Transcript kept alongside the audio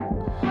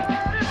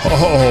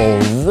All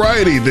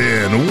righty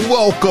then.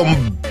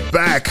 Welcome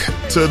back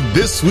to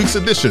this week's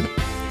edition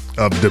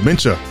of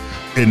Dementia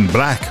in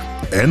Black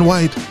and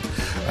White.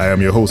 I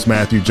am your host,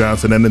 Matthew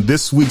Johnson, and in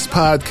this week's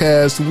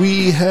podcast,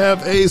 we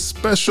have a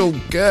special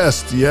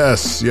guest.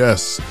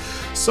 Yes.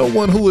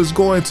 Someone who is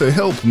going to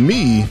help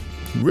me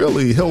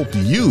really help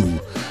you,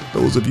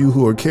 those of you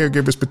who are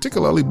caregivers,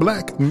 particularly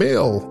Black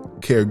male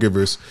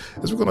caregivers,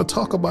 as we're going to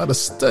talk about a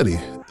study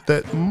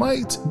that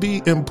might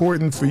be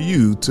important for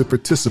you to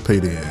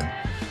participate in.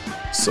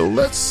 So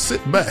let's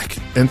sit back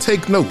and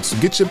take notes.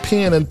 Get your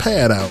pen and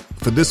pad out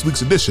for this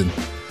week's edition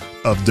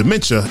of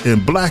Dementia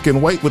in Black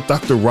and White with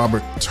Dr.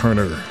 Robert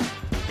Turner.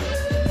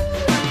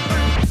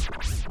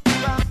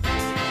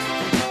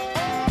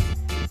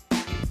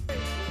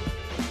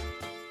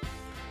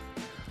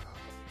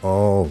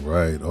 All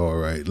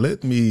right.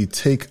 Let me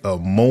take a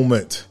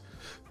moment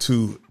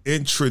to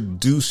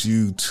introduce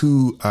you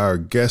to our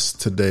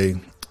guest today.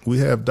 We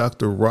have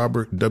Dr.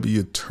 Robert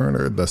W.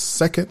 Turner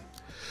II,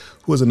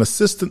 who is an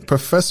assistant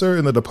professor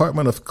in the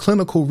Department of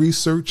Clinical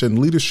Research and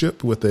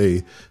Leadership with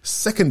a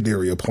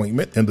secondary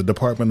appointment in the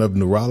Department of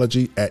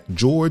Neurology at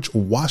George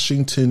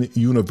Washington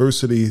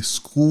University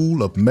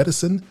School of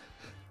Medicine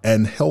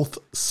and Health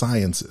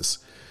Sciences.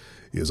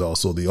 He is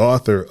also the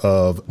author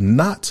of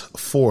Not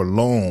For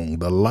Long,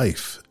 The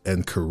Life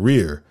and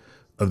Career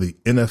of the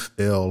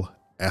NFL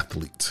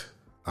Athlete,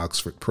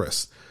 Oxford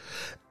Press,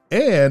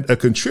 and a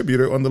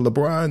contributor on the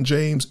LeBron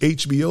James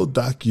HBO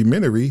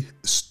documentary,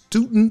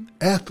 Student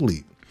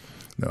Athlete.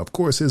 Now, of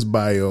course, his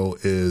bio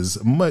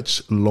is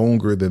much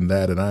longer than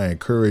that, and I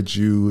encourage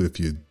you, if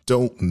you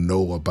don't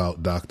know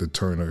about Dr.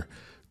 Turner,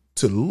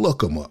 to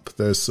look him up.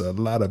 There's a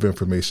lot of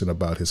information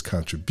about his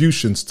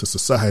contributions to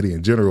society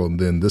in general, and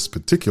then this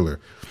particular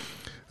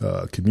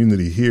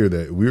community here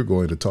that we're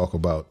going to talk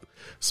about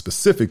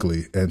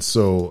specifically. And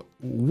so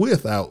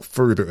without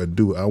further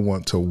ado, I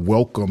want to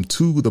welcome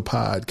to the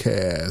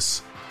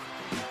podcast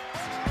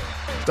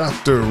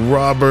Dr.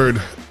 Robert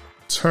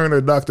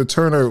Turner. Dr.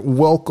 Turner,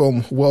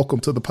 welcome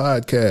to the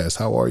podcast.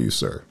 How are you,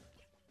 sir?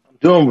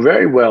 Doing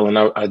very well. And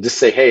I just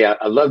say, hey,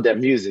 I love that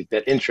music,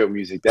 that intro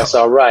music. That's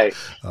all right.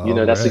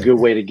 That's a good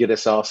way to get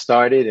us all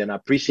started. And I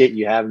appreciate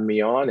you having me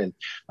on. And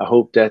I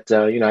hope that,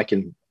 I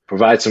can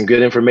provide some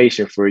good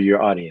information for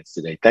your audience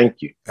today.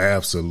 Thank you.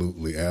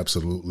 Absolutely.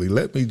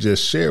 Let me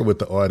just share with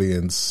the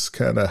audience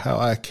kind of how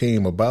I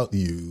came about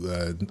you,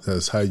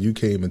 as how you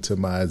came into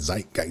my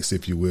zeitgeist,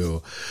 if you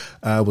will.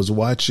 I was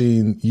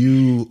watching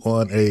you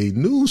on a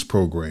news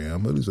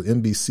program. It was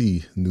an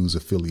NBC News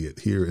affiliate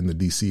here in the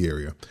DC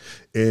area.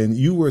 And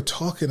you were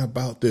talking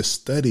about this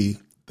study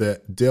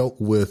that dealt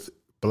with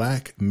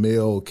Black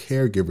male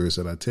caregivers.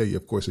 And I tell you,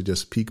 of course, it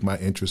just piqued my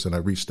interest. And I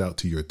reached out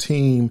to your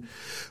team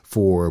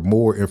for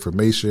more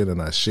information.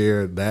 And I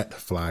shared that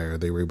flyer.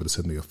 They were able to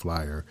send me a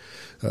flyer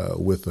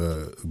with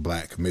a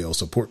Black male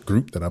support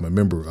group that I'm a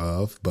member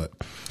of. But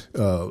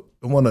I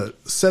want to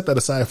set that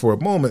aside for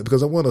a moment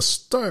because I want to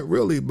start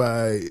really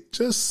by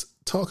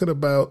just talking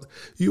about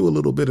you a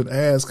little bit and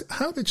ask,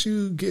 how did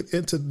you get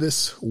into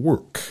this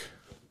work?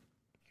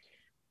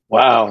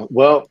 Wow.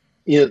 Well,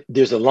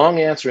 there's a long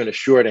answer and a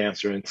short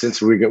answer, and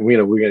since we're going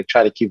to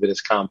try to keep it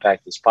as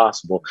compact as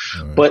possible,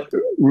 right. But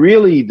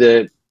really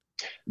the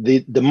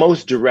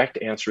most direct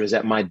answer is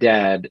that my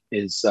dad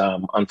is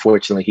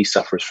unfortunately he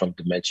suffers from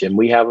dementia, and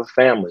we have a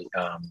family,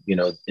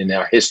 in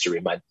our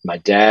history. My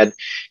dad,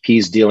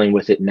 he's dealing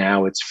with it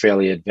now. It's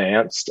fairly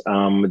advanced.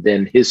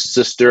 Then his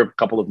sister, a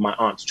couple of my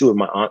aunts, two of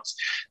my aunts,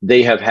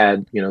 they have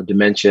had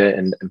dementia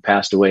and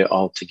passed away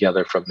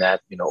altogether from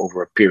that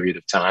over a period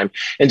of time.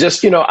 And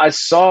just I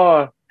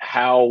saw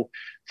how,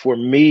 for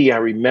me, I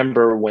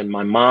remember when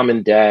my mom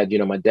and dad,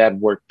 my dad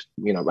worked,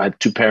 I had a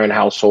 2-parent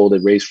household, they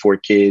raised 4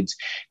 kids,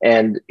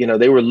 and,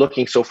 they were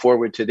looking so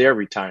forward to their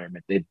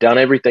retirement. They'd done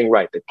everything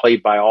right. They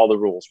played by all the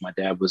rules. My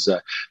dad was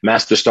a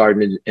master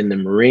sergeant in the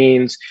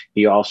Marines.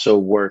 He also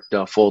worked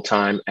full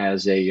time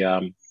as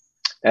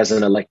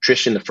an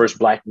electrician, the first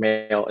black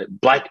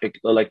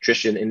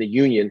electrician in the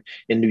Union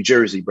in New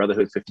Jersey,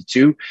 Brotherhood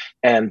 52.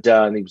 And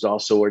he was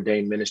also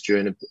ordained minister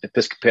in an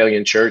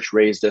Episcopalian church,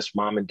 raised us,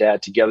 mom and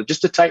dad, together,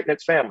 just a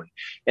tight-knit family.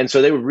 And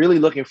so they were really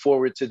looking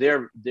forward to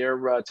their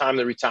time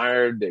to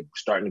retire. They were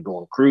starting to go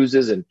on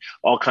cruises and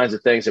all kinds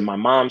of things. And my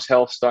mom's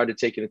health started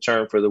taking a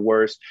turn for the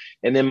worse.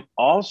 And then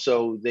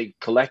also they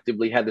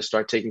collectively had to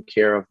start taking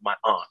care of my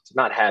aunt.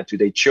 Not had to,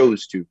 they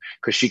chose to,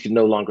 because she could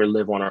no longer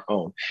live on her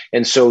own.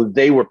 And so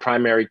they were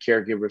primary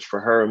caregivers for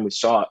her. And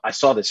I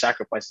saw the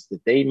sacrifices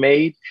that they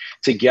made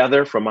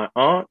together for my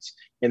aunt.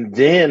 And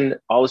then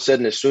all of a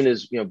sudden, as soon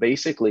as,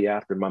 basically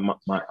after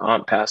my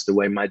aunt passed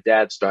away, my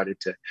dad started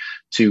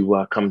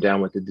to come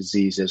down with the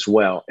disease as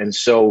well. And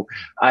so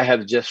I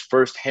have just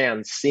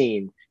firsthand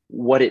seen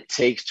what it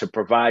takes to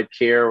provide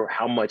care,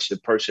 how much the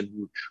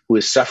person who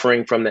is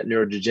suffering from that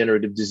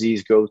neurodegenerative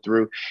disease go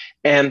through.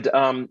 And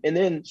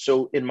then,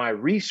 so in my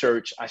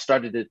research, I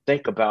started to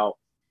think about,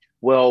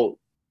 well,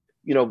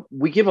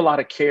 we give a lot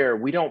of care.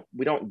 We don't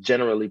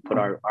generally put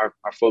our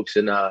folks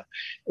in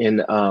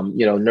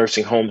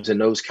nursing homes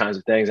and those kinds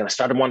of things. And I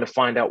started wanting to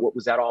find out what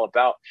was that all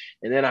about.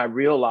 And then I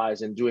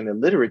realized in doing the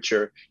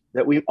literature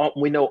that we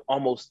know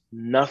almost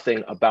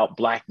nothing about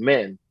Black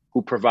men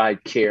who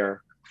provide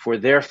care for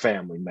their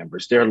family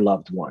members, their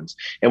loved ones.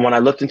 And when I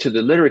looked into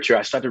the literature,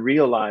 I started to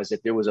realize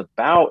that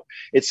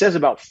it says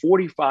about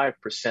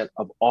 45%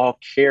 of all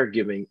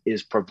caregiving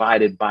is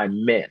provided by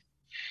men.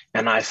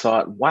 And I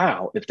thought,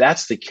 wow, if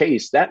that's the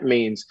case, that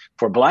means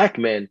for Black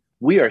men,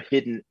 we are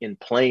hidden in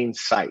plain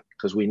sight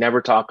because we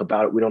never talk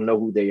about it. We don't know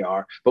who they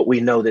are, but we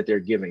know that they're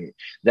giving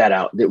that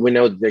out, that we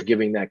know that they're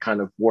giving that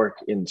kind of work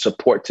in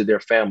support to their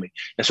family.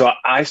 And so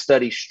I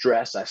study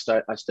stress. I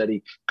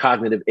study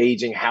cognitive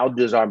aging. How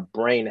does our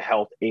brain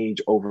health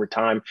age over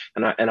time?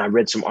 And I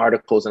read some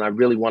articles, and I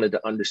really wanted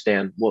to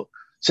understand, well,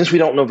 since we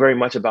don't know very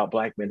much about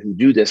Black men who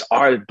do this,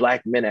 are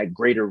Black men at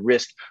greater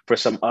risk for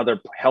some other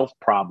health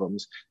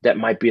problems that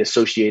might be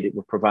associated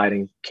with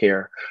providing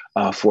care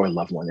for a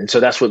loved one? And so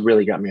that's what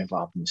really got me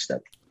involved in the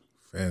study.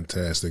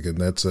 Fantastic. And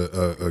that's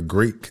a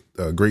great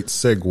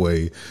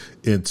segue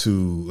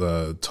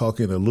into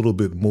talking a little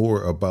bit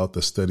more about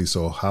the study.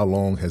 So how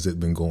long has it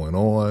been going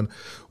on?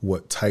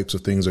 What types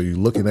of things are you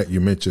looking at? You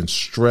mentioned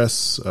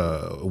stress.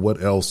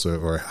 What else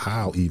or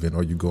how even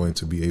are you going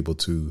to be able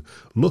to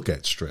look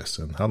at stress,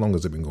 and how long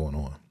has it been going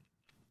on?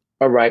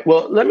 All right.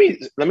 Well, let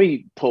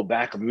me pull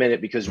back a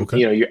minute because,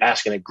 you're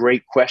asking a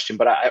great question,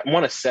 but I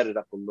want to set it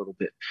up a little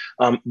bit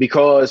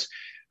because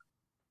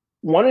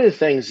one of the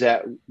things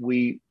that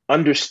we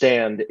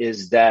understand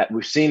is that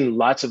we've seen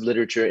lots of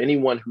literature.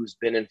 Anyone who's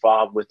been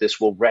involved with this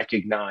will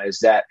recognize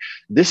that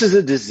this is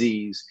a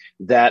disease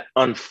that,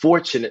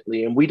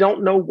 unfortunately, and we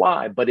don't know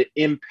why, but it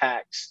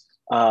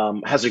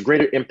has a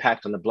greater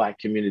impact on the Black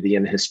community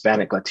and the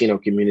Hispanic Latino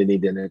community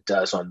than it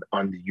does on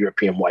the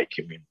European white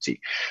community.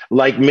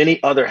 Like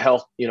many other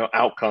health,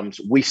 outcomes,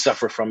 we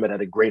suffer from it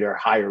at a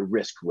higher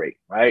risk rate,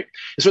 right?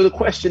 So the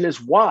question is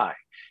why?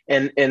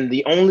 And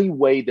the only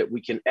way that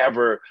we can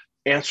ever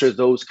answer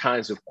those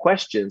kinds of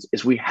questions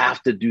is we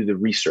have to do the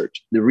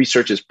research. The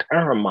research is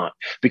paramount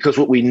because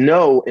what we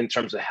know in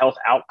terms of health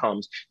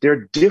outcomes,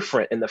 they're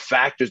different. And the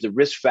factors, the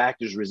risk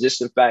factors,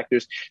 resistant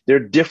factors, they're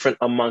different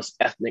amongst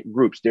ethnic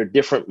groups. They're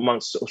different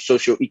amongst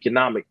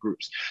socioeconomic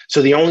groups.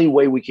 So the only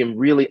way we can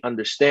really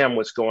understand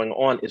what's going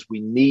on is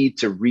we need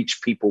to reach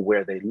people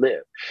where they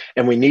live,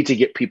 and we need to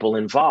get people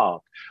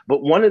involved.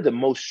 But one of the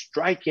most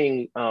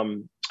striking,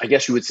 I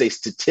guess you would say,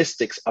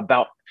 statistics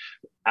about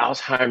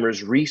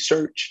Alzheimer's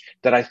research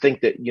that I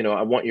think that,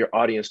 I want your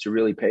audience to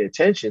really pay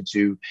attention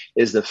to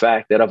is the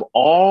fact that of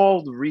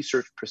all the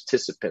research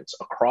participants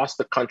across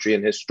the country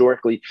and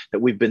historically that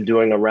we've been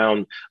doing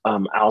around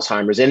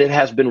Alzheimer's, and it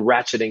has been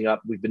ratcheting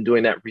up. We've been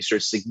doing that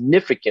research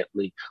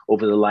significantly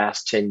over the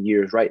last 10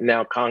 years. Right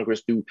now,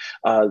 Congress through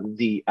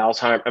the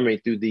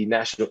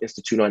National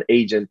Institute on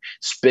Aging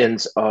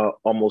spends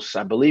almost,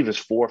 I believe, is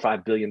 $4 or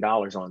 $5 billion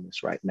on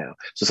this right now.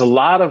 So it's a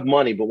lot of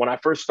money. But when I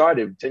first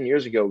started 10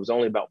 years ago, it was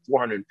only about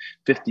 $450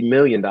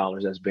 million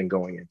that's been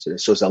going into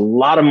this. So it's a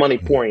lot of money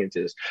pouring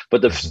into this.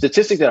 But the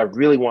statistic that I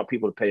really want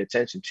people to pay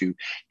attention to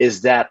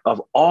is that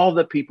of all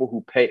the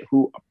people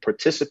who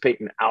participate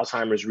in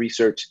Alzheimer's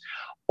research,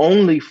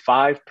 only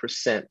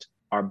 5%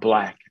 are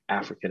Black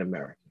African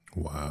American.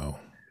 Wow.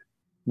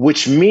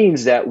 Which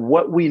means that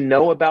what we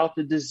know about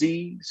the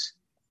disease,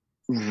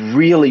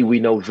 really,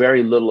 we know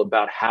very little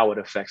about how it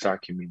affects our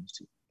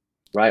community.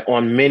 Right,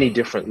 on many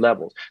different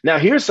levels. Now,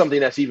 here's something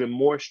that's even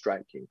more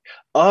striking.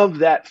 Of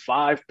that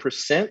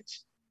 5%,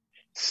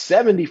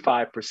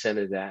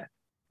 75%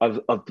 of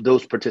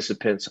those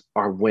participants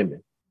are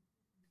women.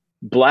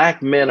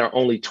 Black men are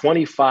only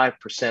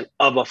 25%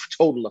 of a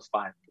total of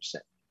 5%.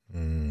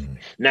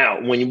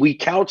 Now, when we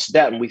couch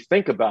that and we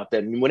think about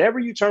that, and whenever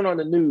you turn on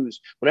the news,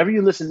 whenever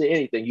you listen to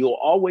anything, you'll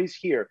always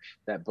hear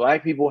that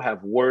Black people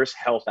have worse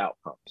health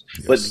outcomes.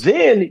 Yes. But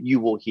then you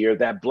will hear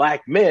that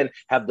Black men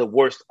have the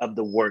worst of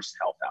the worst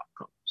health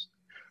outcomes,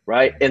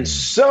 right? And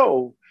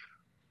so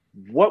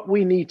what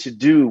we need to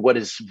do, what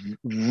is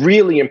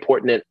really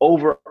important and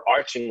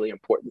overarchingly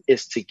important,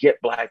 is to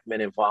get Black men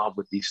involved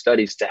with these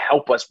studies to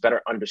help us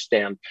better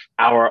understand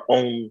our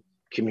own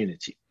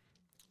community.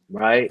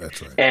 Right.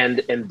 That's right.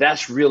 And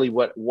that's really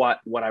what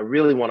I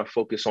really want to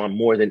focus on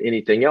more than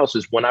anything else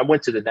is when I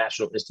went to the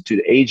National Institute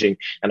of Aging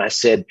and I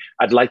said,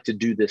 I'd like to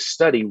do this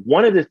study.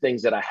 One of the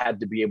things that I had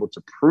to be able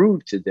to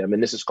prove to them,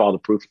 and this is called a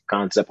proof of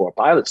concept or a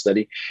pilot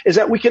study, is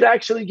that we could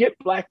actually get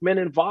Black men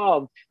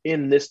involved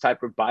in this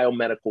type of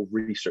biomedical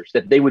research,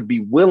 that they would be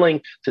willing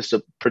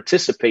to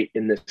participate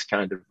in this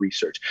kind of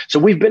research. So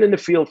we've been in the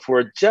field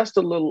for just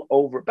a little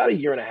over about a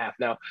year and a half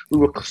now. We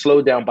were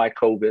slowed down by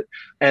COVID,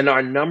 and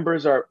our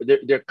numbers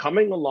they're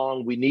coming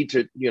along. We need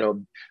to,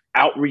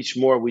 outreach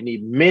more. We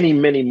need many,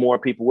 many more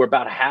people. We're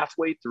about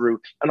halfway through.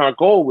 And our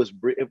goal was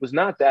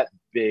not that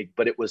big,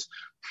 but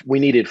we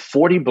needed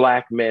 40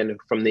 Black men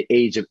from the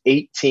age of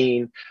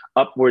 18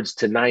 upwards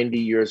to 90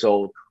 years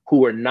old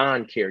who are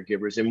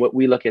non-caregivers. And what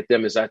we look at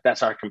them is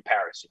that's our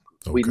comparison group.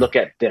 We look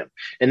at them.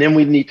 And then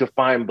we need to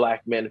find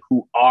Black men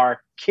who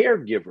are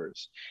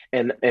caregivers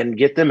and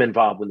get them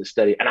involved in the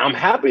study. And I'm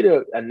happy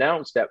to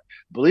announce that,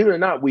 believe it or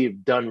not,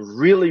 we've done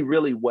really,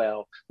 really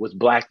well with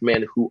Black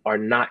men who are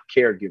not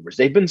caregivers.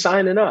 They've been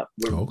signing up.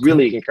 We're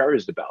really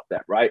encouraged about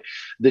that, right?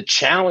 The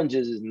challenge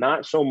is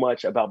not so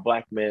much about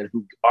Black men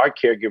who are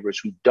caregivers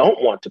who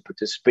don't want to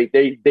participate.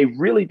 They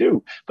really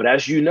do. But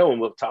as you know,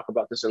 and we'll talk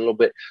about this in a little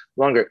bit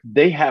longer,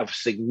 they have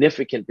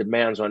significant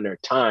demands on their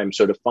time.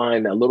 So to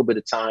find a little bit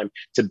of time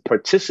to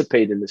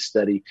participate in the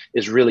study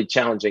is really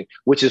challenging,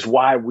 which is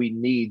why we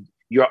need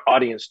your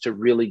audience to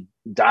really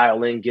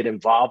dial in, get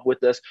involved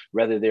with us,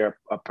 whether they're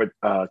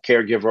a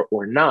caregiver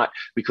or not,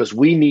 because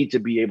we need to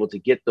be able to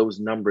get those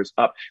numbers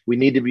up. We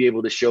need to be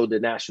able to show the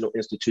National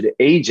Institute of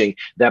Aging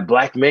that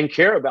Black men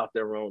care about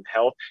their own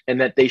health and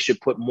that they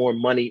should put more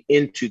money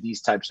into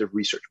these types of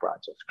research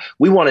projects.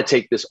 We want to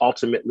take this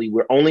ultimately,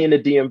 we're only in the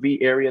DMV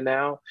area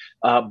now,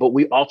 but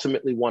we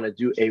ultimately want to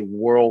do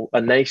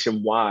a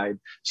nationwide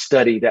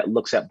study that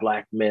looks at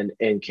Black men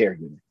and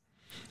caregiving.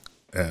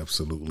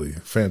 Absolutely.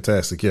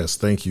 Fantastic. Yes.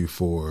 Thank you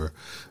for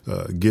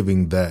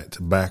giving that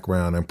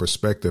background and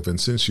perspective.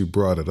 And since you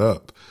brought it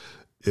up,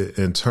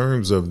 in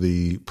terms of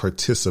the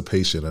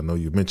participation, I know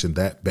you mentioned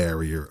that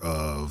barrier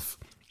of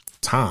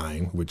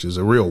time, which is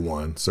a real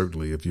one,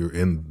 certainly if you're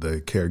in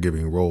the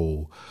caregiving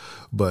role.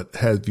 But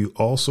have you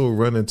also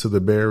run into the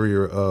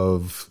barrier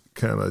of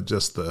kind of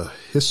just the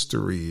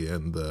history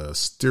and the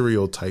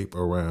stereotype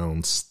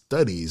around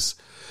studies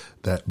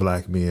that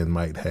Black men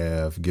might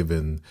have,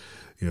 given,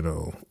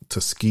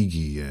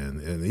 Tuskegee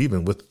and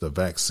even with the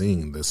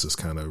vaccine, this has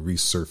kind of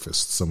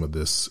resurfaced some of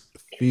this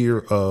fear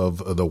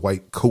of the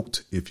white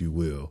coat, if you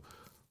will?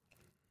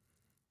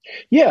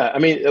 Yeah, I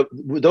mean,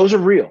 those are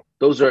real.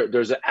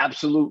 There's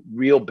absolute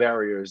real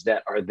barriers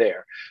that are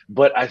there.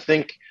 But I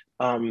think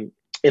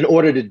in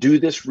order to do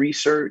this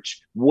research,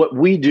 what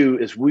we do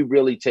is we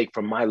really take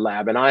from my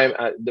lab, and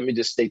let me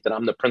just state that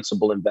I'm the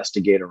principal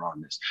investigator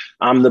on this.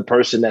 I'm the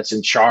person that's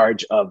in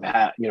charge of,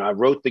 I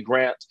wrote the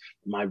grant.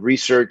 My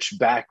research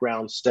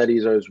background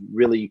studies are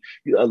really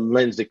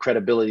lends the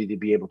credibility to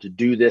be able to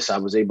do this. I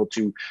was able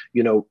to,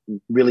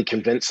 really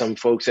convince some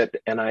folks at the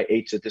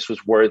NIH that this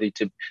was worthy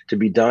to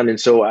be done. And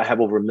so I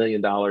have over $1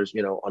 million,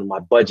 on my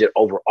budget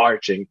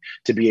overarching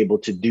to be able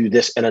to do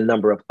this and a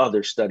number of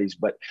other studies.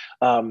 But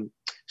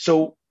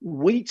so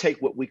we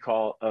take what we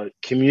call a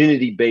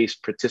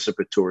community-based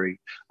participatory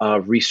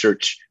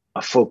research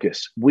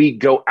focus. We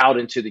go out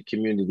into the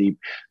community.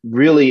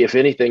 Really, if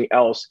anything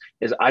else,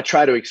 is I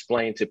try to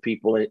explain to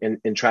people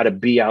and try to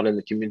be out in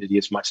the community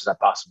as much as I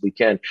possibly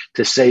can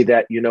to say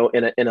that,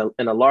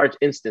 in a large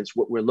instance,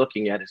 what we're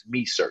looking at is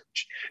me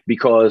search,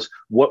 because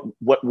what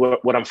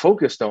I'm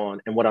focused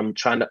on and what I'm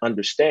trying to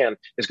understand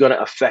is going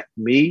to affect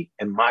me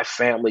and my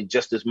family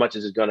just as much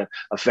as it's going to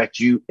affect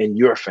you and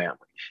your family.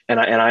 And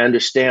I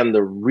understand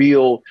the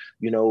real,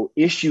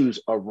 issues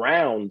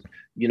around,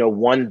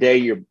 one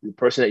day the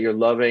person that you're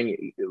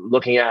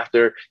looking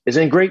after is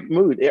in great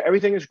mood.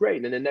 Everything is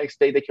great. And the next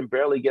day they can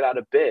barely get out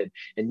of bed.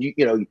 And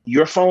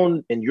your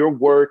phone and your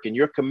work and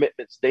your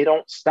commitments, they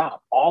don't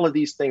stop. All of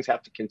these things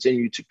have to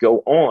continue to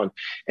go on.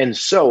 And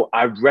so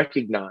I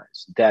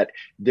recognize that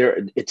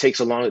it takes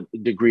a long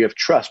degree of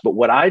trust. But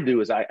what I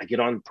do is I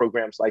get on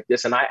programs like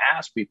this and I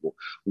ask people,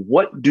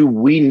 what do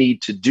we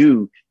need to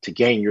do to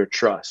gain your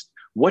trust?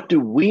 What do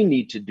we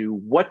need to do?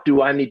 What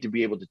do I need to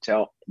be able to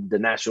tell the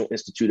National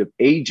Institute of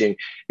Aging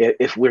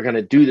if we're going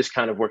to do this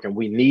kind of work and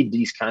we need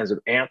these kinds of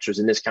answers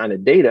and this kind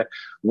of data?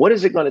 What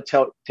is it going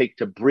to take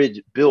to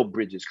build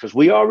bridges? Because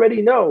we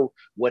already know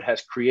what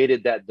has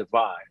created that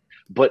divide.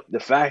 But the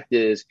fact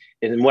is,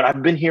 and what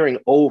I've been hearing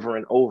over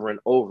and over and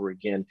over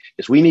again,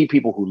 is we need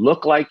people who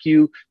look like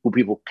you, who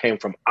people came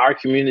from our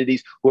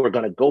communities, who are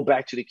going to go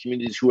back to the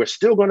communities, who are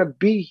still going to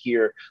be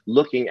here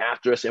looking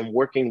after us and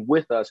working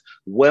with us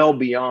well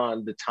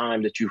beyond the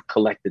time that you've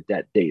collected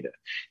that data.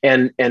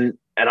 And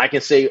I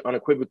can say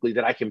unequivocally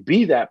that I can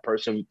be that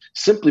person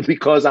simply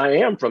because I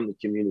am from the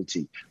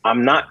community.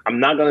 I'm not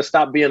going to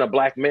stop being a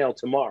Black male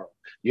tomorrow.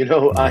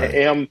 Right. I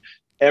am.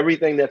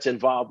 Everything that's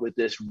involved with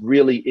this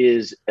really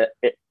is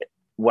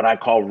what I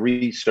call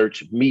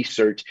research, me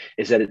search,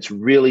 is that it's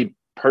really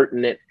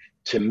pertinent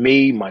to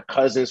me, my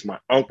cousins, my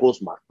uncles,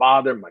 my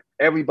father,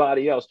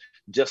 everybody else,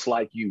 just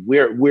like you.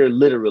 We're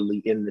literally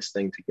in this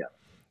thing together.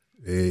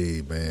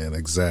 Hey, man,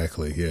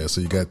 exactly. Yeah. So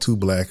you got two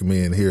Black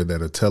men here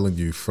that are telling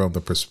you from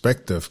the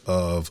perspective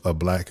of a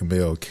Black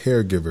male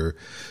caregiver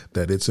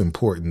that it's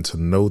important to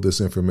know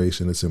this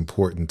information. It's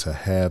important to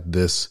have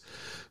this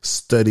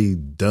study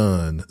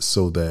done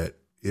so that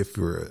if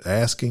you're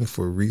asking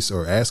for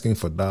or asking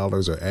for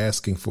dollars or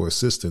asking for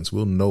assistance,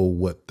 we'll know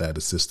what that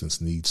assistance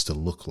needs to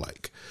look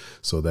like.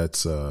 So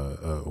that's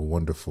a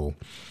wonderful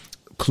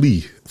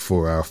plea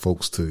for our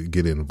folks to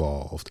get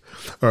involved.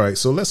 All right,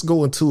 so let's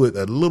go into it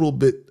a little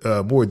bit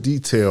more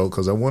detail,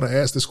 because I want to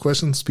ask this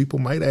question. People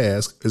might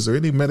ask, is there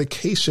any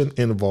medication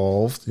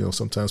involved?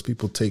 Sometimes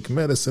people take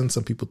medicine,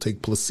 some people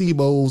take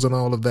placebos and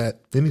all of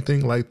that.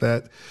 Anything like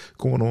that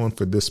going on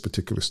for this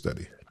particular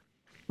study?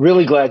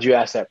 Really glad you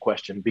asked that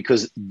question,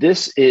 because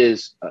this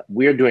is,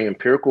 we're doing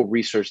empirical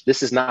research.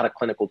 This is not a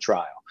clinical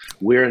trial.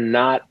 We're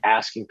not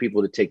asking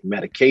people to take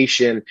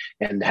medication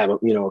and have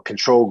a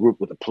control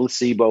group with a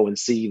placebo and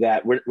see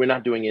that. We're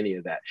not doing any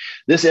of that.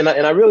 And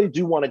I really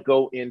do want to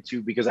go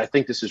into, because I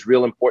think this is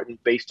real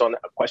important based on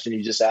a question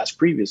you just asked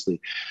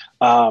previously.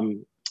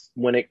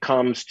 When it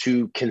comes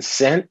to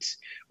consent,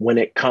 when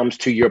it comes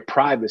to your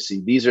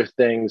privacy, these are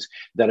things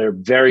that are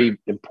very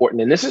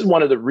important. And this is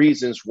one of the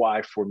reasons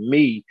why, for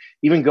me,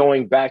 even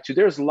going back to,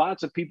 there's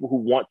lots of people who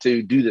want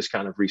to do this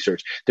kind of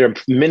research. There are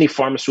many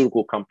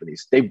pharmaceutical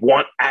companies. They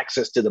want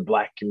access to the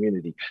Black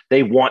community.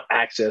 They want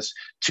access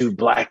to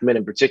Black men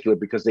in particular,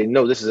 because they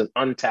know this is an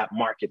untapped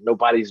market.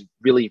 Nobody's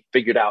really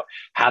figured out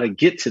how to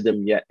get to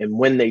them yet. And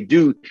when they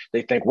do,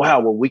 they think, wow,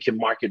 well, we can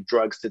market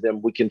drugs to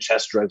them. We can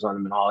test drugs on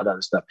them and all that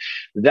other stuff.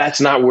 That's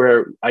not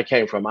where I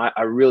came from.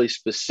 I really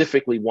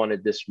specifically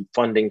wanted this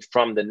funding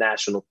from the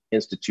National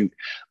Institute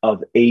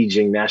of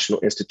Aging, National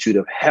Institute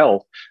of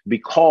Health,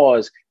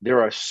 because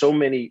there are so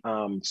many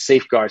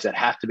safeguards that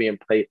have to be in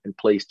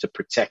place to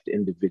protect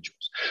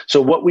individuals.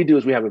 So what we do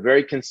is we have a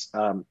very,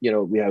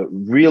 we have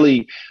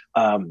really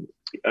a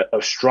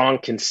strong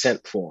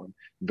consent form,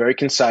 very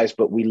concise,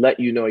 but we let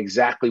you know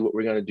exactly what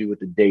we're going to do with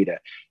the data.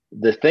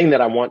 The thing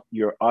that I want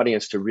your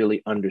audience to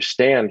really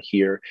understand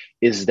here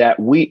is that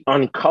we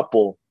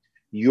uncouple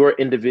your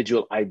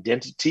individual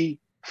identity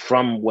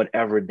from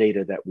whatever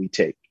data that we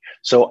take.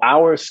 So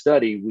our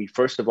study,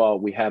 first of all,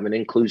 we have an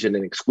inclusion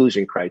and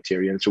exclusion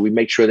criteria. And so we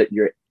make sure that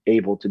you're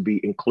able to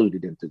be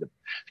included into the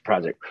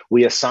project.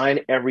 We assign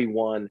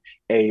everyone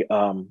a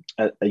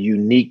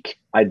unique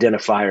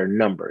identifier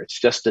number. It's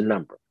just a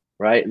number,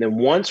 right? And then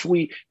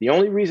the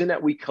only reason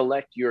that we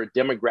collect your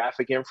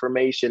demographic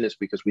information is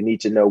because we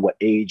need to know what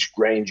age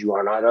range you are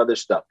and all that other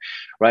stuff,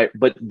 right?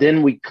 But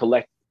then we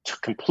collect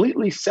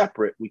completely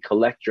separate. We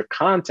collect your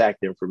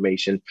contact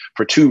information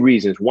for two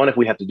reasons. One, if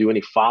we have to do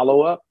any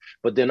follow-up,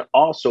 but then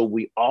also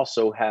we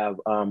have,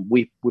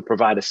 we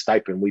provide a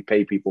stipend. We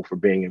pay people for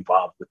being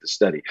involved with the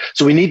study.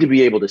 So we need to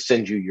be able to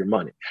send you your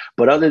money.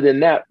 But other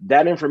than that,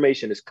 that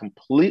information is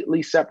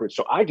completely separate.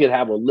 So I could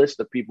have a list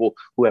of people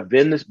who have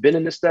been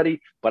in the study,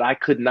 but I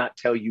could not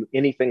tell you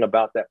anything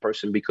about that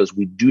person, because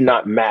we do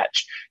not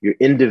match your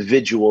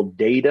individual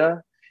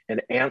data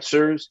and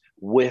answers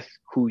with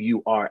who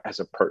you are as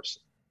a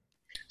person.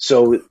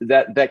 So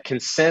that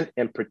consent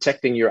and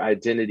protecting your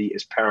identity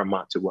is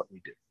paramount to what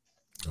we do.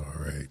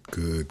 All right,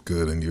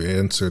 good. And you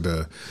answered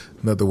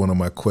another one of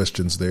my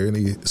questions there.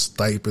 Any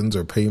stipends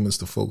or payments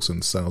to folks?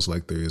 And it sounds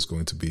like there is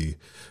going to be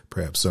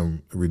perhaps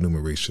some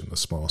remuneration, a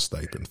small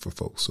stipend for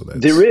folks. So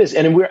there is.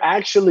 And we're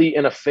actually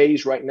in a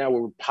phase right now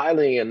where we're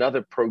piloting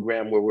another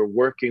program where we're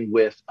working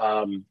with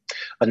a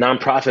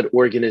nonprofit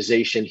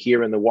organization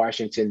here in the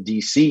Washington,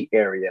 D.C.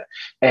 area.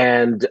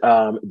 And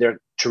they're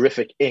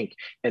Terrific Inc.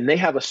 And they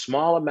have a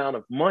small amount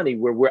of money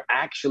where we're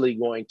actually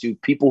going to,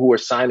 people who are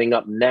signing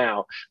up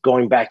now,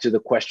 going back to the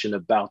question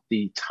about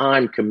the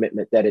time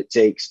commitment that it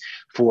takes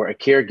for a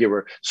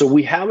caregiver. So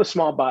we have a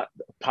small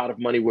pot of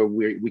money where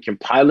we can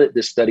pilot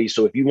this study.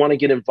 So if you want to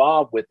get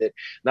involved with it,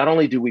 not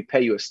only do we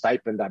pay you a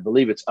stipend, I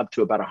believe it's up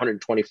to about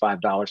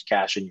 $125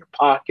 cash in your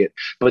pocket,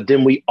 but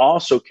then we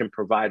also can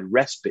provide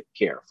respite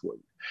care for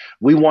you.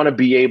 We want to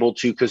be able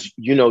to, because,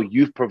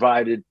 you've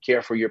provided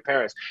care for your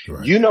parents.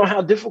 Right. You know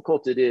how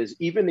difficult it is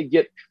even to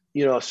get,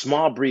 a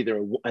small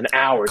breather, an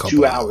hour,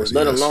 2 hours,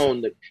 let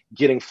alone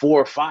getting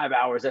 4 or 5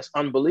 hours. That's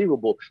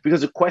unbelievable.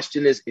 Because the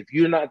question is, if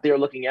you're not there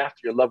looking after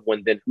your loved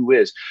one, then who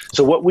is?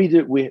 So what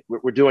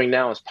we're doing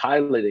now is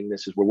piloting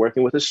this. Is we're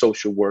working with a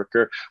social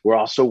worker. We're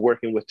also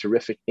working with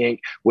Terrific Inc.,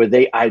 where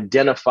they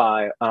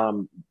identify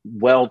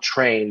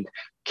well-trained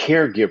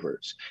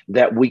caregivers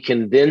that we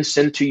can then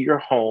send to your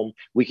home.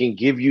 We can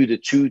give you the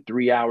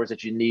 2-3 hours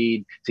that you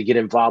need to get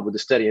involved with the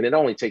study. And it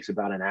only takes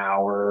about an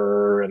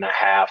hour and a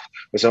half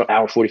or so,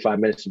 hour, 45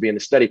 minutes to be in the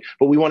study.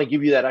 But we want to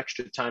give you that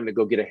extra time to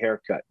go get a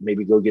haircut,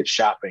 maybe go get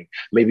shopping,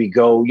 maybe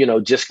go,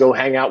 just go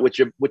hang out with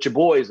your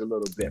boys a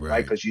little bit,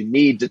 right? Because you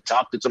need to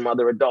talk to some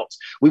other adults.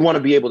 We want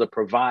to be able to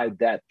provide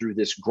that through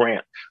this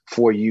grant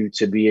for you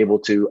to be able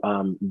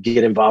to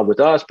get involved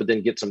with us, but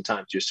then get some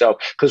time to yourself.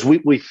 Because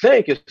we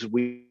think if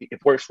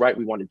works right,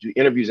 we want to do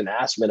interviews and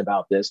ask men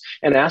about this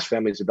and ask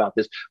families about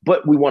this,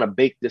 but we want to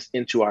bake this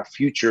into our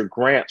future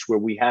grants where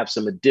we have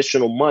some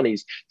additional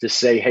monies to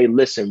say, hey,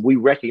 listen, we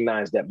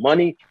recognize that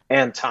money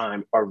and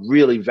time are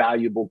really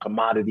valuable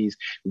commodities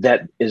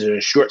that is in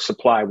a short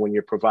supply when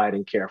you're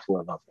providing care for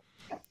a loved one.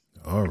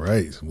 All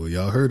right. Well,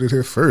 y'all heard it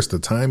here first. The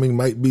timing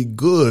might be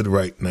good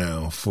right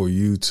now for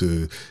you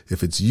to,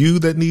 if it's you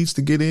that needs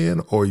to get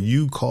in, or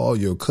you call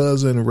your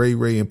cousin Ray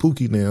and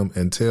Pookie them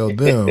and tell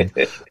them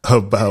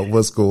about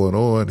what's going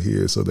on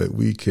here so that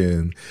we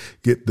can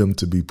get them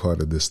to be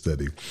part of this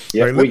study.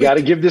 Yeah, right, we got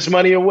to give this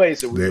money away.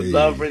 So we would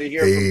love to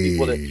hear from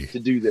people to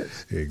do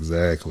this.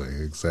 Exactly.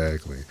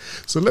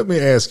 So let me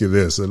ask you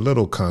this, a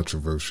little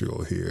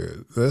controversial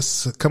here.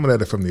 That's coming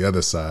at it from the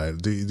other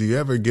side. Do you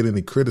ever get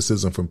any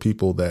criticism from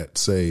people that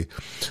say,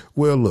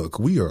 well, look,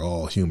 we are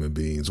all human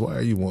beings. Why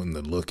are you wanting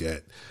to look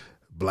at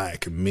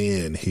Black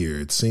men here?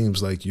 It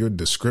seems like you're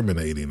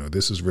discriminating, or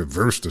this is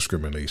reverse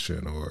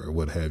discrimination, or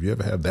what have you.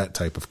 Ever have that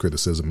type of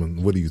criticism?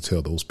 And what do you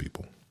tell those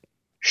people?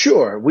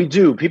 Sure, we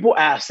do. People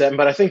ask that,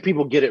 but I think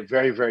people get it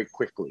very, very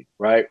quickly,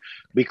 right?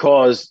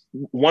 Because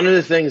one of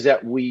the things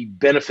that we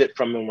benefit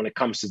from when it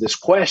comes to this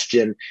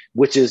question,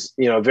 which is,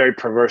 a very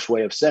perverse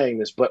way of saying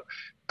this, but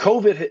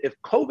if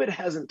COVID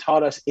hasn't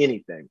taught us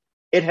anything,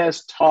 it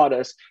has taught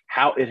us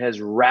how it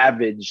has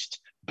ravaged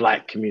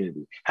Black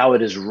community, how it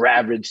has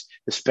ravaged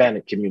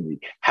Hispanic community,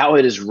 how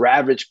it has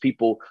ravaged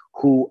people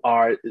who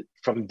are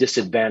from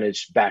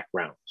disadvantaged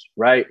backgrounds,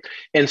 right?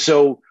 And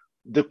so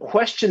the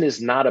question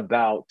is not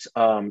about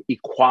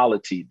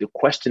equality. The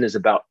question is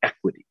about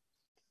equity.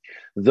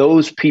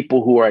 Those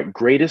people who are at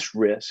greatest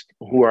risk,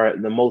 who are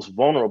the most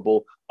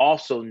vulnerable,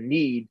 also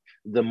need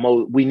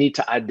we need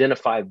to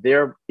identify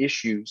their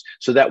issues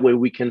so that way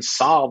we can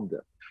solve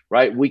them,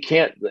 right? We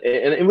can't,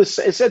 and it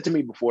said to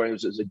me before, it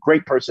was a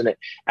great person that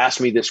asked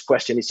me this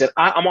question. He said,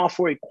 I'm all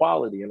for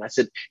equality. And I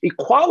said,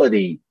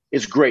 equality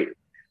is great,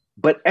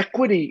 but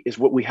equity is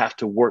what we have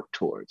to work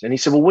towards. And he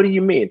said, well, what do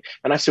you mean?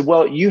 And I said,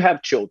 well, you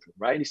have children,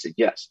 right? He said,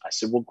 yes. I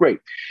said, well, great.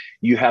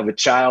 You have a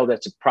child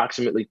that's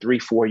approximately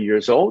 3-4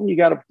 years old, and you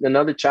got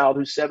another child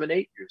who's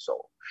 7-8 years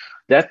old.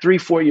 That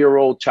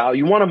 3-4-year-old child,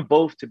 you want them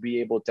both to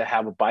be able to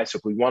have a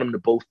bicycle. You want them to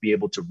both be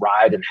able to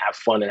ride and have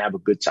fun and have a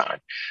good time.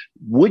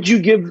 Would you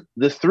give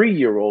the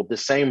 3-year-old the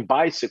same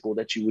bicycle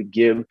that you would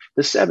give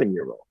the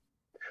 7-year-old?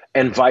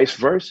 And vice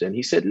versa. And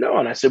he said, no.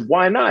 And I said,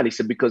 why not? He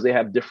said, because they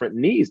have different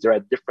needs. They're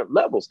at different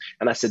levels.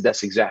 And I said,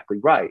 that's exactly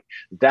right.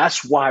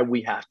 That's why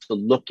we have to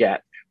look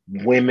at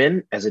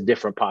women as a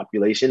different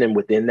population. And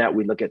within that,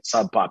 we look at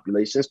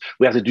subpopulations.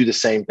 We have to do the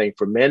same thing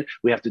for men.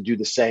 We have to do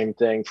the same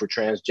thing for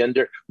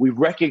transgender. We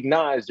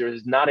recognize there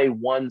is not a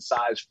one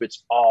size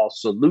fits all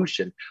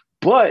solution,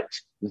 but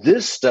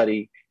this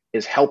study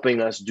is helping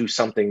us do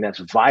something that's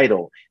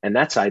vital, and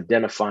that's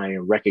identifying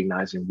and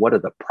recognizing what are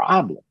the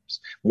problems.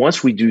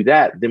 Once we do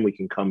that, then we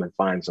can come and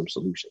find some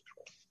solutions.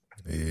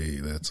 Hey,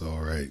 that's all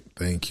right.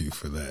 Thank you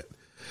for that.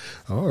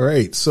 All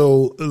right.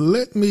 So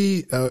let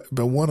me, I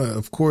want to,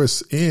 of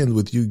course, end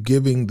with you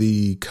giving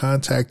the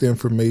contact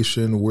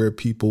information where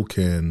people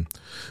can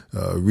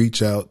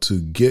reach out to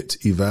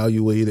get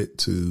evaluated,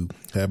 to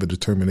have a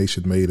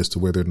determination made as to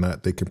whether or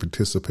not they can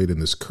participate in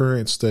this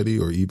current study,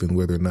 or even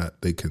whether or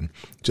not they can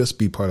just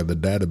be part of the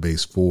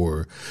database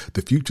for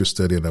the future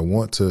study. And I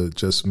want to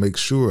just make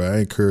sure I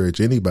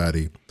encourage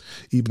anybody,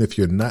 even if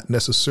you're not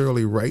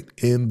necessarily right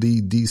in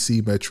the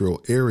DC metro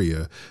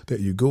area,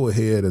 that you go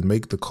ahead and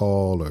make the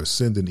call or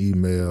send an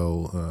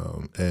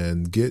email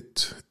and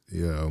get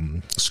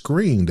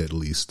screened at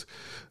least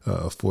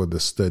for the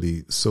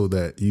study, so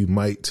that you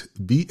might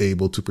be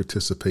able to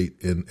participate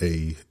in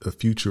a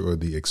future or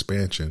the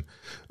expansion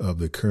of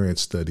the current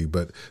study.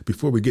 But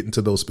before we get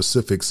into those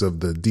specifics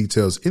of the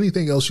details,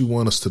 anything else you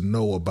want us to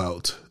know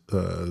about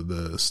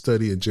the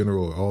study in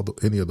general, or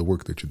any of the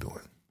work that you're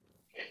doing?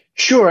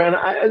 Sure. And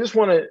I just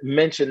want to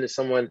mention to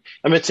someone,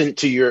 I mentioned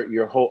to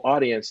your whole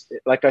audience,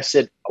 like I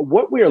said,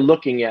 what we are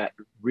looking at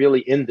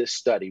really in this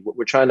study, what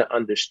we're trying to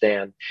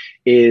understand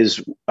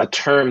is a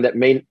term that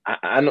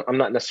I'm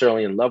not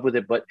necessarily in love with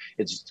it, but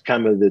it's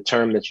kind of the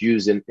term that's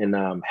used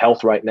in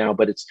health right now,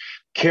 but it's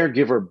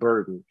caregiver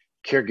burden,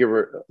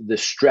 the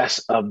stress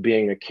of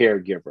being a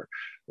caregiver.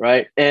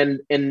 Right.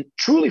 And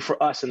truly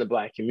for us in the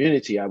Black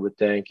community, I would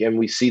think, and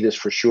we see this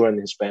for sure in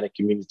the Hispanic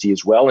community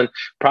as well, and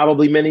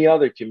probably many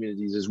other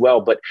communities as well.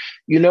 But,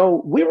 we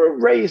were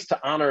raised to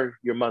honor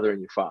your mother and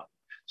your father.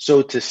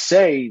 So to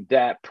say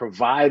that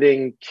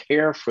providing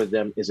care for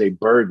them is a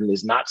burden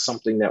is not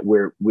something that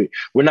we're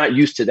not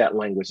used to. That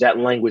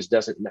language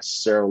doesn't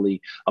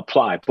necessarily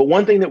apply. But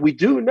one thing that we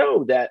do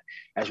know, that,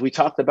 as we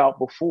talked about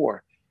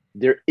before,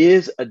 there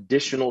is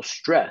additional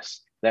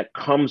stress that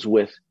comes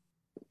with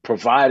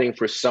providing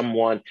for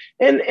someone.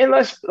 And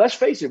let's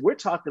face it, we're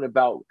talking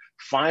about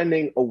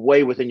finding a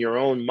way within your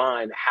own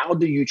mind. How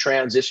do you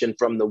transition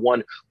from the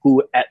one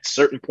who at a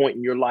certain point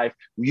in your life,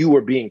 you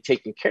were being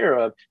taken care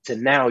of, to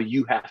now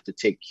you have to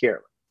take care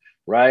of?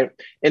 Right.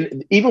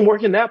 And even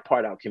working that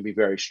part out can be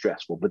very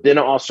stressful, but then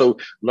also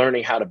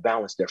learning how to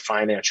balance their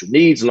financial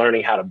needs,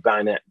 learning how to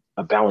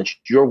balance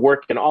your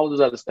work and all of those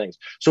other things.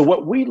 So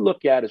what we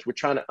look at is we're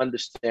trying to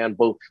understand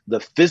both the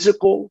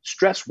physical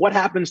stress, what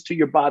happens to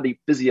your body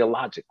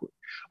physiologically.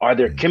 Are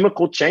there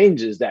chemical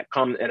changes that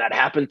come and that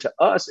happen to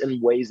us in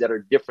ways that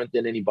are different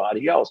than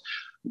anybody else?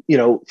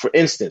 For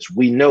instance,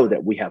 we know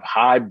that we have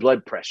high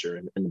blood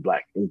pressure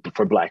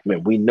for Black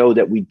men. We know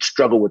that we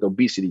struggle with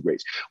obesity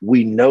rates.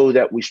 We know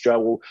that we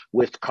struggle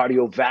with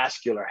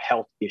cardiovascular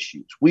health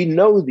issues. We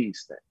know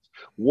these things.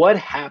 What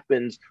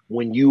happens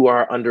when you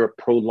are under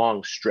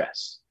prolonged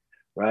stress,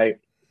 right?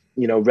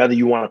 Whether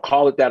you want to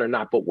call it that or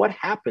not, but what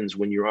happens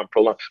when you're on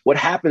prolonged? What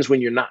happens when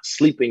you're not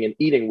sleeping and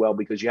eating well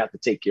because you have to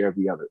take care of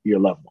your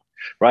loved one,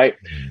 right?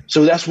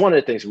 So that's one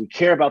of the things we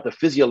care about, the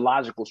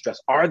physiological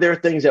stress. Are there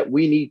things that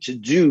we need to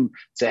do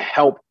to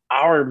help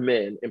our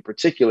men in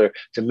particular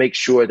to make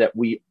sure that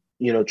we,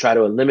 try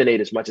to eliminate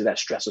as much of that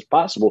stress as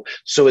possible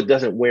so it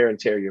doesn't wear and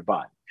tear your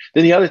body?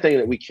 Then the other thing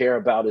that we care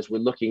about is we're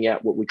looking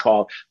at what we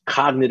call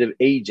cognitive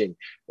aging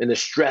and the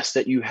stress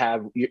that you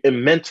have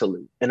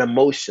mentally and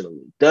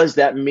emotionally. Does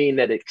that mean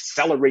that it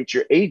accelerates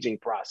your aging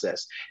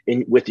process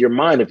with your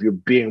mind if you're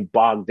being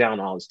bogged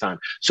down all this time?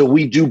 So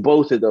we do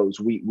both of those.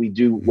 We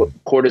do what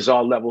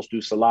cortisol levels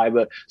through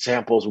saliva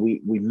samples.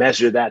 We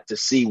measure that to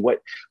see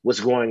what's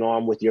going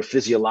on with your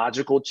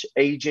physiological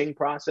aging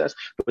process.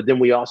 But then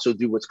we also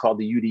do what's called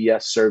the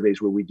UDS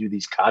surveys, where we do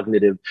these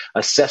cognitive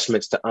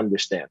assessments to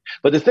understand.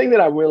 But the thing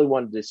that I really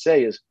wanted to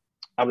say is,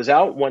 I was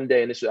out one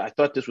day, and I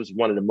thought this was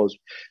one of the most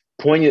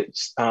poignant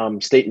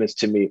statements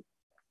to me.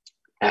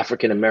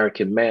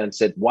 African-American man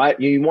said, "Why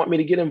you want me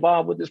to get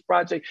involved with this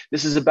project?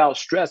 This is about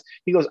stress."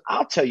 He goes,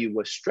 "I'll tell you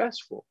what's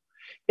stressful.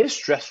 It's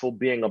stressful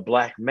being a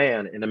Black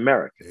man in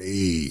America."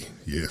 Hey,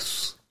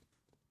 yes.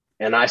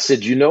 And I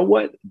said, you know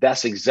what?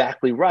 That's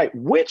exactly right.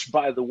 Which,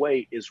 by the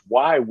way, is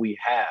why we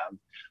have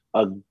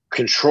a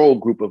control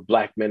group of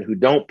Black men who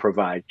don't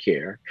provide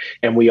care.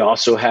 And we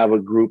also have a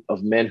group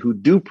of men who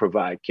do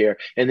provide care.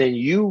 And then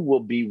you will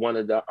be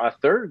our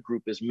third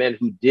group is men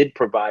who did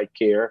provide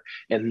care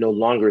and no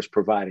longer is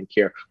providing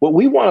care. What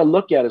we want to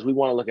look at is we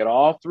want to look at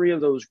all three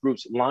of those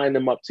groups, line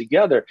them up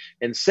together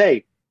and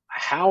say,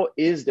 how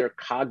is their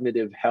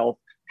cognitive health?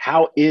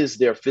 How is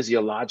their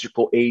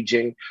physiological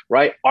aging,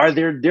 right? Are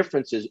there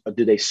differences?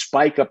 Do they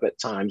spike up at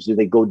times? Do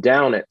they go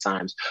down at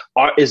times?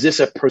 Is this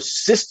a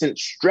persistent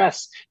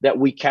stress that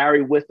we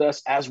carry with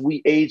us as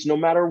we age, no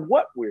matter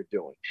what we're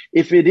doing?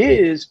 If it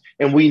is,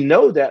 and we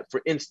know that,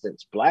 for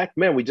instance, Black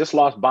men, we just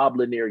lost Bob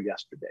Lanier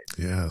yesterday,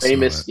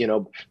 famous,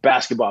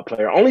 basketball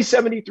player, only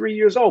 73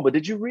 years old. But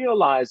did you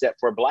realize that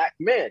for Black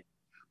men,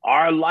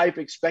 our life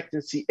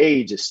expectancy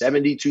age is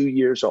 72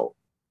 years old?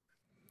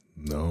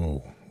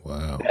 No.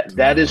 Wow.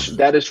 That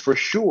is for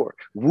sure.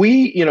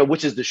 We,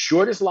 which is the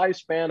shortest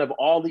lifespan of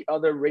all the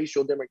other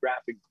racial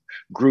demographic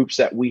groups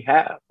that we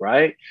have,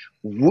 right?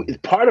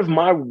 Part of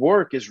my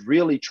work is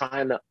really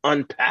trying to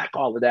unpack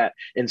all of that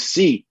and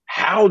see,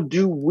 how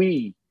do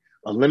we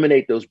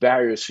eliminate those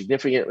barriers,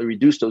 significantly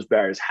reduce those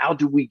barriers? How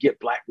do we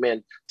get Black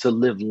men to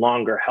live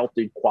longer,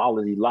 healthy,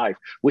 quality life?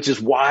 Which is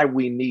why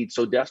we need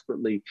so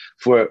desperately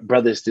for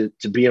brothers to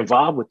be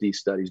involved with these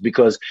studies.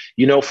 Because,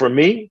 for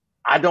me,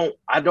 I don't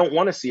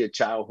want to see a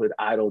childhood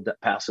idol that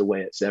pass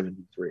away at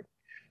 73.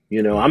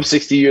 I'm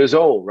 60 years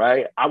old,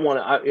 right?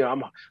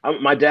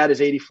 My dad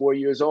is 84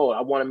 years old.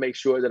 I want to make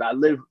sure that I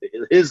live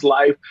his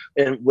life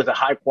and with a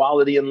high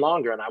quality and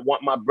longer. And I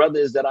want my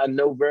brothers that I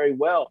know very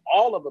well,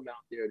 all of them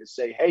out there, to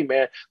say, hey,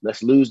 man,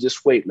 let's lose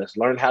this weight. Let's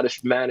learn how to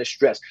manage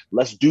stress.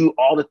 Let's do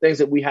all the things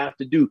that we have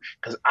to do,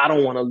 because I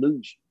don't want to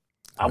lose you.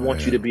 I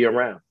want you to be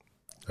around.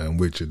 I'm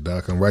with you,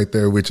 Doc. I'm right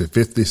there with you,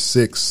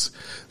 56.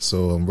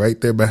 So I'm right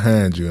there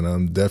behind you. And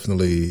I'm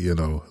definitely,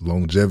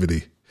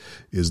 longevity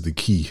is the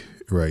key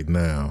right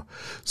now.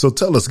 So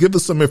tell us, give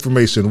us some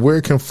information. Where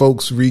can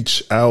folks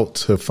reach out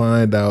to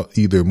find out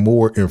either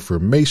more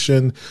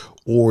information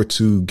or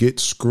to get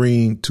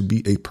screened to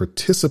be a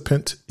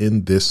participant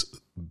in this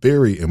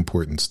very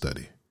important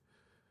study?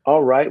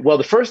 All right. Well,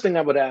 the first thing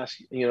I would ask,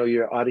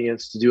 your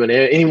audience to do, and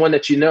anyone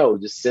that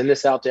just send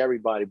this out to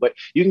everybody. But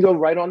you can go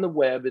right on the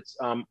web. It's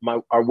our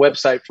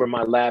website for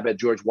my lab at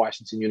George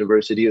Washington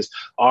University is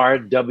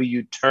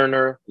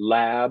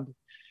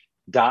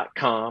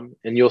rwturnerlab.com.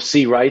 And you'll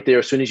see right there,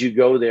 as soon as you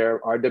go there,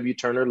 RW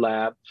Turner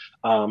Lab,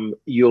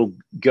 you'll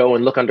go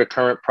and look under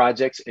current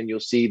projects, and you'll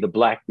see the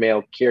Black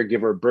male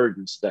caregiver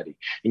burden study.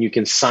 And you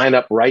can sign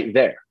up right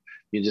there.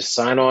 You just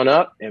sign on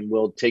up, and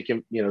we'll take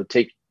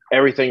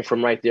everything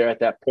from right there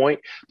at that point.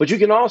 But you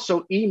can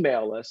also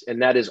email us,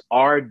 and that is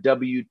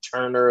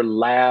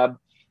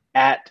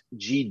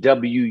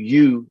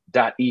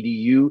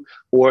rwturnerlab@gwu.edu.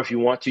 Or if you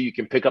want to, you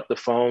can pick up the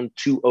phone,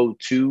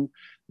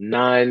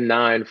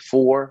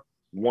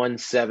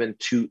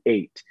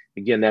 202-994-1728.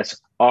 Again,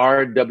 that's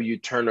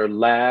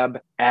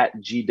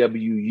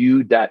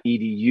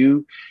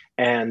rwturnerlab@gwu.edu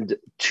and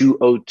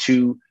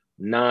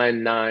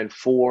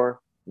 202-994-1728.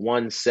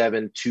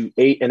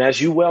 1728. And as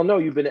you well know,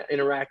 you've been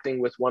interacting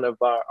with one of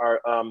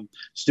our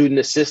student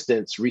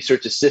assistants,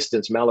 research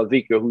assistants,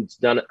 Malavika, who's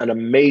done an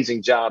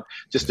amazing job.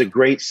 Just a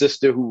great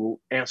sister who will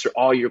answer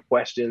all your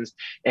questions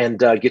and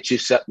get you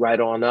set right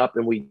on up.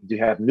 And we do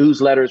have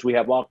newsletters. We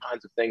have all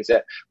kinds of things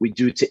that we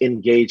do to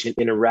engage and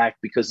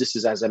interact, because this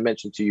is, as I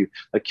mentioned to you,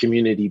 a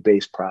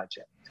community-based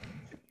project.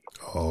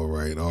 All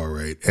right.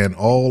 And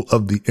all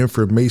of the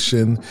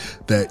information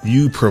that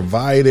you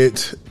provided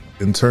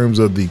in terms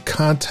of the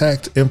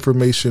contact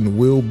information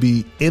will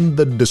be in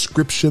the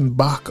description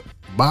box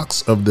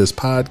of this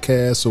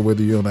podcast. So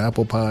whether you're on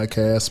Apple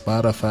Podcasts,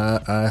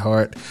 Spotify,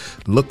 iHeart,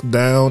 look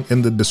down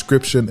in the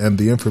description, and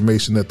the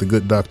information that the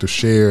good doctor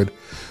shared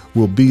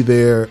will be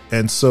there.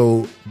 And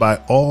so by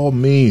all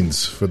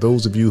means, for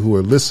those of you who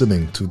are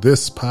listening to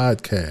this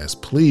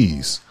podcast,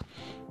 please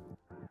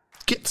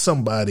get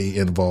somebody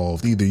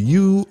involved, either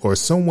you or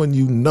someone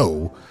you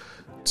know,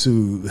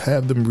 to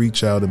have them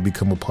reach out and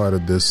become a part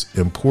of this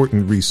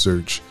important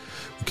research,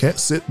 You can't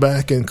sit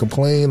back and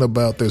complain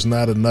about there's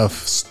not enough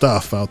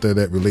stuff out there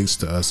that relates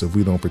to us if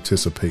we don't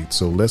participate.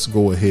 So let's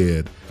go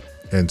ahead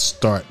and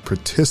start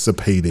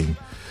participating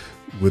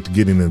with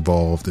getting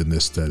involved in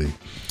this study.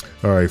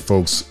 All right,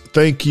 folks,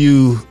 thank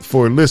you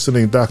for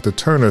listening. Dr.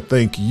 Turner,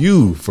 thank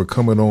you for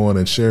coming on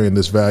and sharing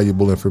this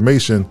valuable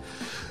information.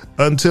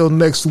 Until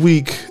next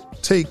week,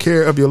 take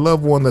care of your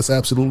loved one. That's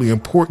absolutely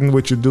important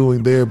what you're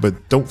doing there,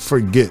 but don't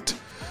forget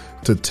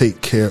to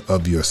take care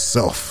of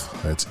yourself.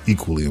 That's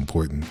equally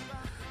important.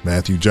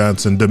 Matthew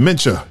Johnson,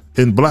 Dementia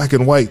in Black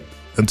and White.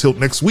 Until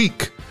next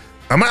week,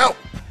 I'm out.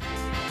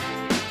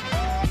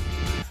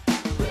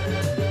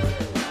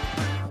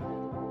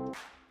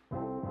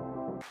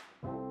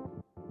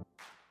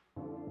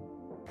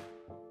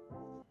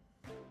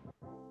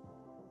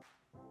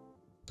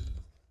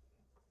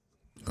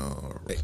 All right.